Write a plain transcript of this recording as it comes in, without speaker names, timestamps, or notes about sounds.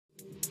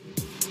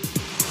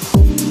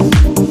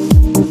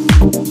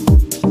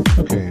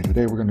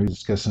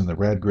discussing the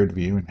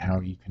RadGridView and how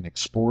you can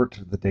export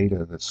the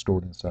data that's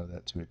stored inside of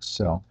that to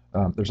Excel.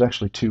 There's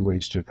actually two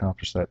ways to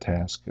accomplish that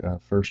task.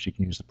 First, you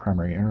can use the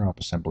primary interop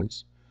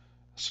assemblies,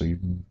 so you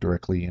can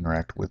directly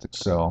interact with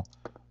Excel.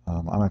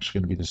 I'm actually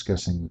going to be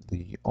discussing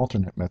the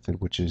alternate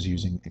method, which is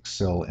using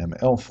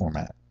ExcelML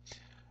format.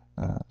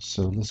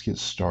 So let's get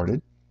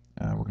started.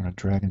 We're going to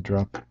drag and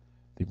drop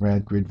the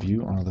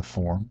RadGridView onto the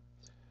form.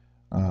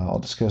 I'll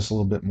discuss a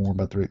little bit more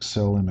about the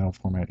ExcelML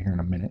format here in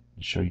a minute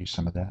and show you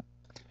some of that.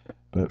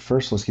 But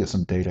first, let's get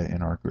some data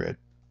in our grid.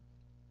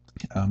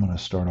 I'm going to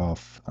start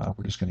off,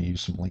 we're just going to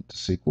use some link to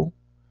SQL,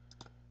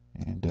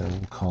 and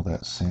we'll call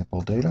that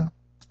sample data.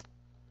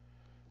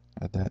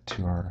 Add that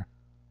to our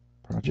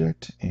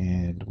project,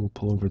 and we'll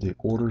pull over the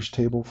orders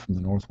table from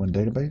the Northwind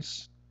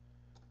database.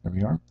 There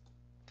we are.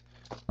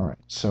 All right,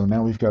 so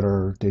now we've got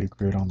our data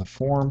grid on the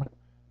form.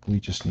 We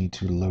just need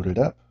to load it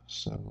up.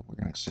 So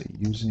we're going to say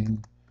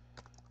using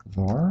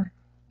var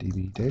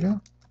db data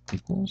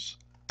equals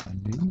a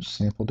new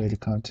sample data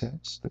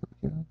context. There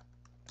we go.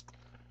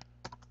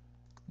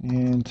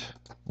 And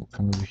we'll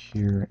come over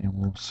here and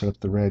we'll set up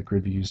the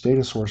RadGridView's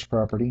data source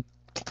property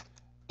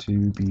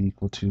to be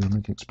equal to a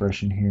link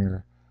expression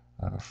here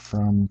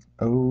from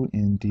O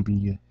in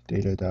db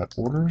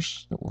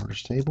data.orders, the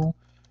orders table.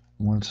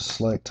 We want to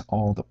select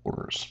all the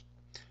orders.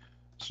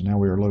 So now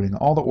we are loading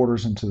all the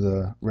orders into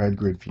the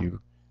RadGridView.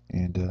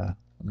 And let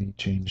me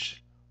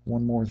change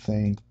one more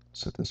thing.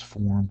 Set this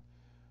form.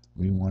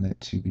 We want it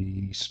to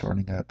be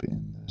starting up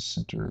in the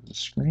center of the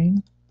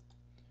screen.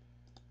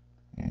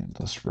 And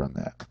let's run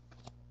that.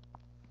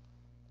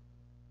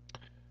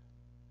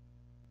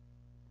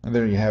 And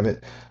there you have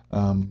it.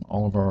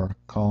 All of our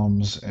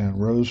columns and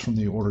rows from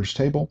the orders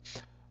table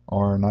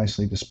are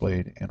nicely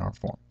displayed in our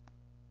form.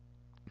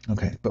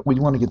 Okay, but we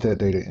want to get that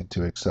data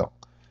into Excel.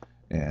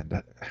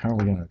 And how are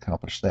we going to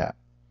accomplish that?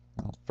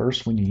 Well,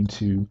 first we need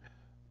to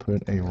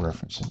put a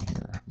reference in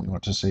here. We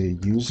want to say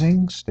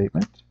using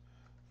statement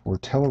for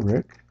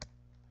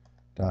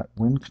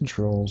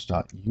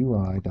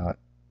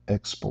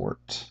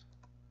Telerik.wincontrols.ui.export.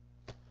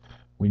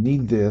 We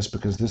need this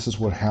because this is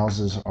what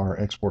houses our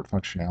export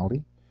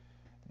functionality,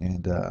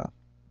 and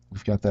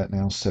we've got that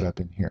now set up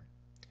in here.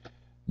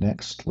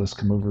 Next, let's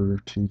come over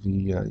to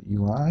the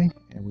UI,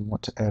 and we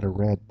want to add a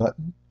rad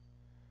button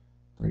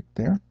right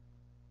there,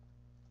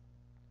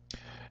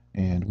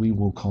 and we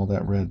will call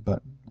that rad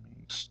button.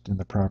 Extend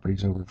the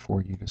properties over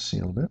for you to see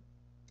a little bit.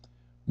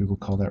 We will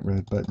call that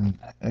rad button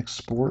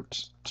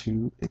export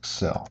to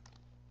Excel.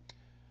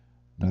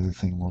 Another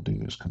thing we'll do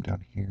is come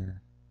down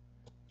here,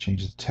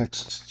 change the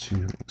text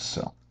to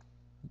Excel.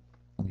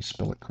 Let me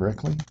spell it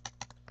correctly.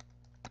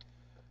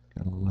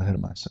 Got a little ahead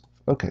of myself.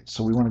 Okay,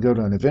 so we want to go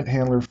to an event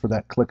handler for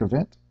that click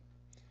event.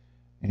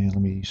 And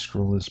let me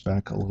scroll this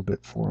back a little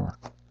bit for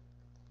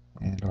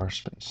our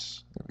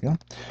space. There we go.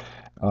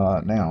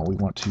 Now we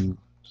want to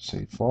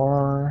say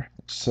var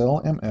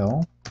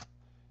ExcelML.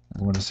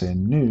 We want to say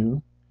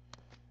new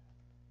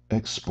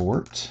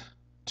export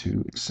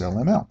to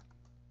ExcelML.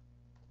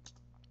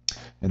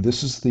 And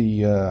this is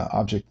the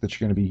object that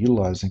you're going to be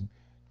utilizing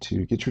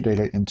to get your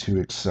data into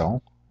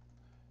Excel.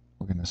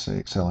 We're going to say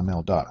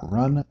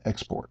ExcelML.run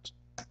export.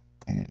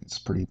 And it's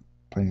pretty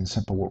plain and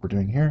simple what we're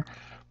doing here.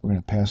 We're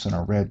going to pass in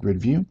our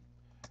RadGridView.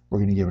 We're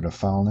going to give it a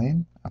file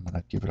name. I'm going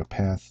to give it a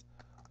path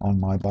on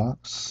my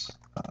box.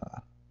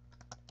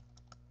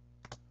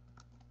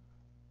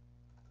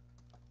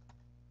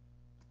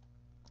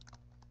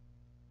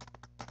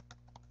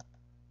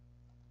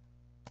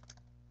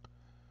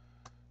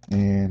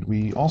 And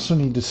we also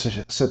need to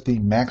set the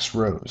max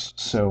rows.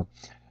 So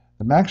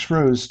the max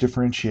rows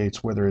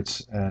differentiates whether it's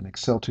an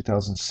Excel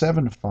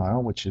 2007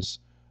 file, which is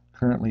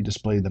currently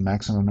displayed the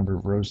maximum number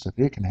of rows that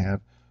it can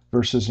have,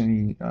 versus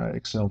any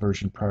Excel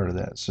version prior to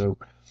that. So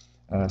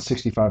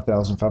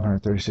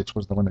 65,536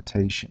 was the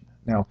limitation.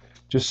 Now,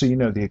 just so you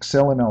know, the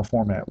ExcelML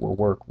format will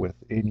work with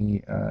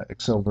any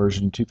Excel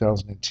version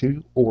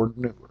 2002 or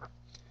newer.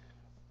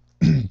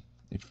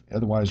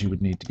 Otherwise, you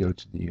would need to go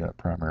to the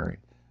primary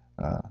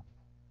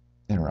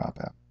interop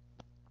app.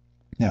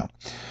 Now,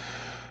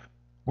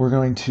 we're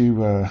going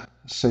to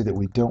say that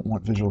we don't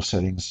want visual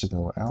settings to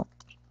go out.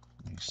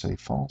 Let me say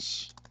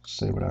false,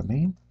 say what I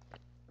mean,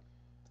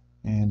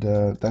 and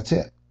that's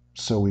it.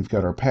 So we've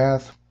got our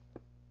path,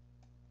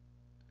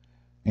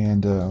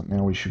 and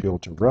now we should be able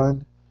to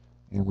run,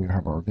 and we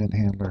have our event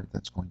handler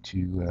that's going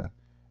to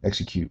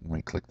execute when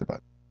we click the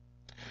button.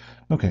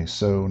 Okay,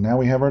 so now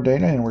we have our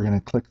data, and we're going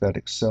to click that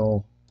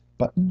Excel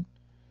button.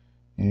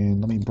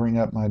 And let me bring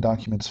up my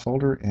documents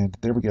folder, and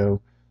there we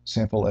go.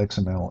 Sample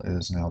XML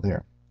is now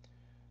there.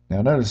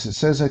 Now notice it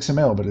says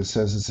XML, but it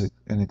says it's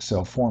an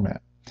Excel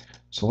format.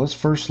 So let's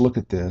first look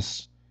at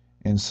this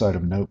inside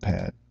of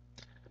Notepad.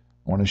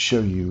 I want to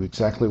show you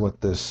exactly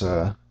what this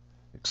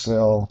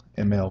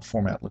ExcelML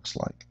format looks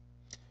like.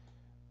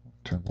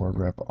 Turn word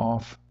wrap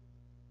off.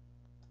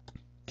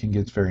 Can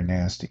get very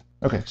nasty.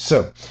 Okay,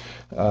 so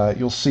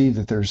you'll see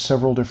that there's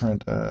several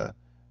different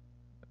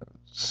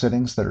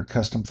settings that are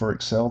custom for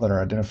Excel that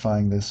are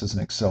identifying this as an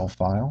Excel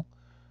file.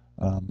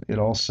 It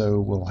also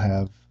will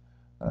have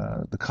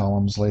the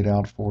columns laid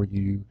out for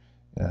you,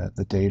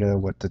 the data,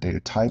 what the data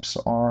types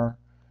are,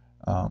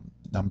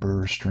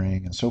 number,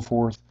 string, and so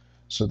forth.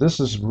 So this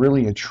is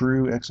really a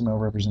true XML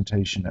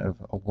representation of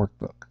a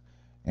workbook,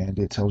 and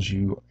it tells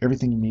you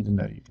everything you need to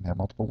know. You can have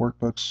multiple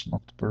workbooks,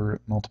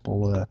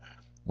 multiple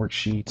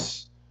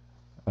worksheets,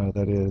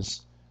 that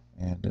is,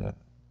 and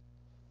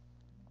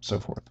so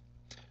forth.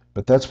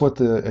 But that's what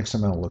the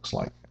XML looks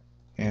like.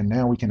 And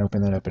now we can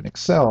open that up in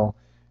Excel,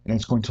 and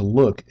it's going to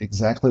look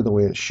exactly the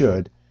way it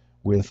should,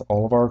 with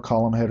all of our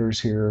column headers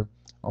here,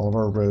 all of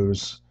our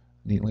rows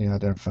neatly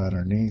identified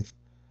underneath,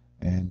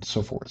 and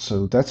so forth.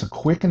 So that's a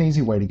quick and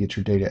easy way to get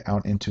your data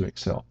out into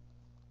Excel.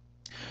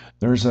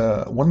 There's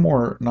one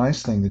more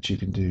nice thing that you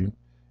can do,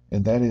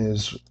 and that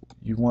is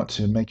you want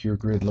to make your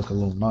grid look a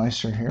little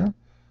nicer here.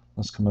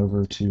 Let's come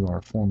over to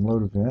our form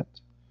load event,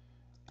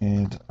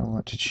 and I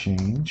want to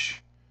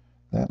change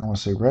that. I want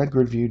to say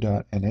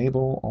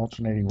RadGridView.enable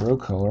alternating row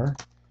color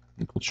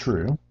equal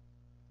true.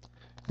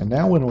 And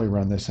now when we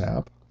run this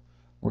app,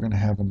 we're going to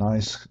have a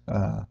nice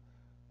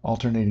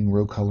alternating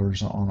row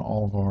colors on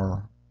all of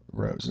our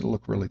rows. It'll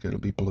look really good. It'll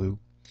be blue.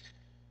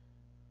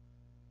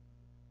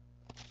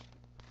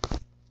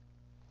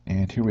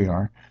 And here we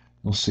are.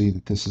 You'll see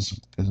that this is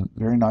a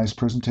very nice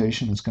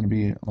presentation. It's going to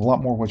be a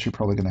lot more what you're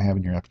probably going to have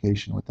in your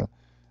application with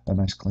a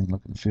nice clean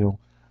look and feel.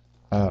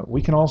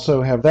 We can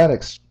also have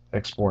that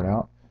export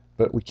out,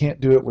 but we can't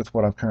do it with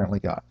what I've currently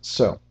got.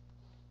 So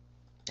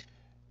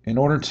in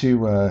order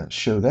to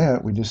show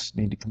that, we just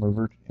need to come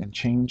over and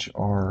change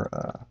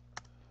our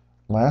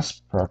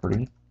last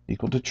property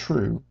equal to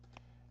true,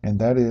 and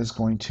that is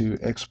going to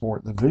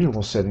export the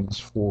visual settings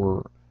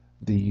for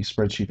the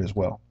spreadsheet as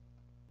well.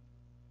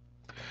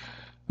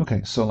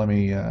 Okay, so let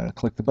me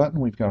click the button.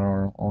 We've got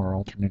our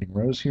alternating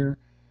rows here,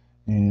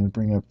 and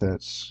bring up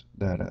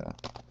that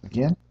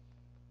again.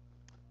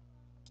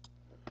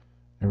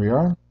 There we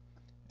are,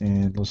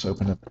 and let's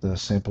open up the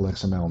sample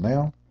XML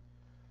now,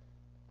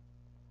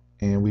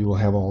 and we will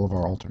have all of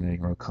our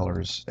alternating row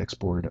colors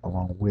exported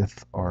along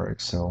with our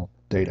Excel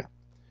data.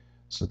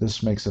 So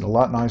this makes it a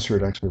lot nicer.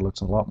 It actually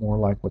looks a lot more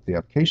like what the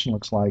application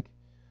looks like,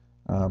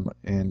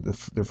 and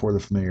therefore the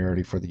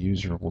familiarity for the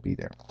user will be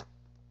there.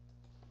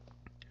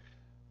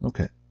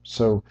 Okay,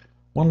 so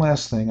one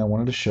last thing I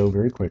wanted to show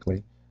very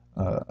quickly.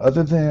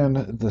 Other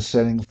than the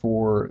setting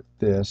for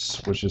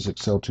this, which is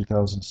Excel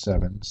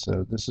 2007,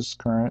 so this is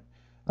current,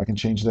 I can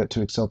change that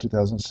to Excel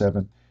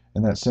 2007,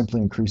 and that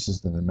simply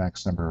increases the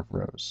max number of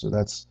rows. So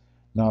that's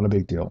not a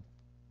big deal.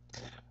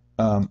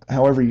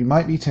 However, you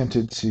might be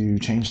tempted to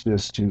change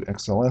this to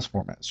XLS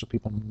format so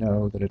people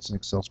know that it's an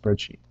Excel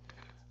spreadsheet.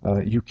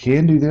 You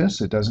can do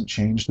this. It doesn't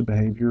change the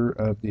behavior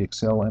of the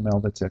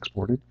ExcelML that's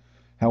exported.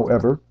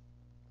 However,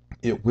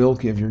 it will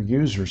give your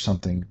user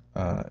something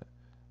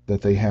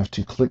that they have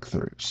to click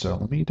through. So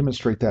let me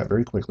demonstrate that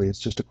very quickly. It's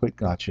just a quick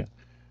gotcha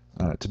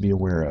to be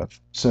aware of.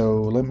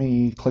 So let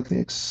me click the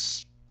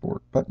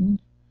export button,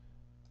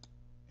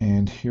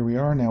 and here we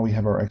are. Now we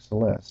have our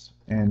XLS.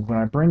 And when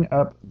I bring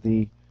up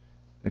the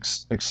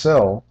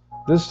Excel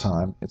this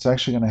time, it's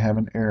actually going to have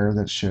an error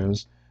that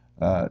shows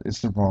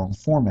it's the wrong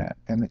format.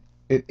 And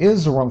it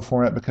is the wrong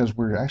format because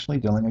we're actually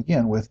dealing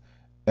again with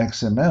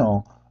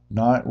XML,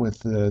 not with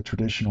the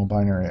traditional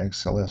binary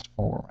XLS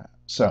format.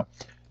 So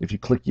if you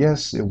click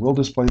yes, it will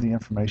display the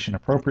information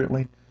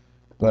appropriately,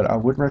 but I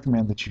would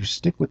recommend that you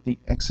stick with the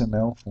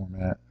XML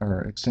format,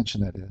 or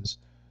extension that is,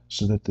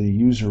 so that the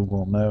user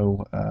will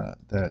know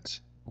that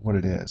what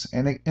it is.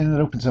 And it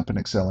opens up in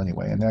Excel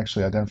anyway, and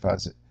actually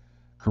identifies it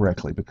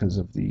correctly because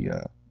of the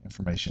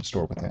information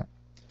stored with that.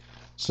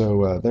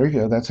 So there you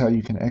go. That's how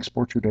you can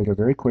export your data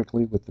very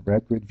quickly with the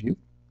RadGridView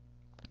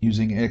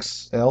using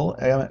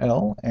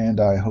ExcelML, and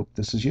I hope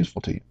this is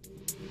useful to you.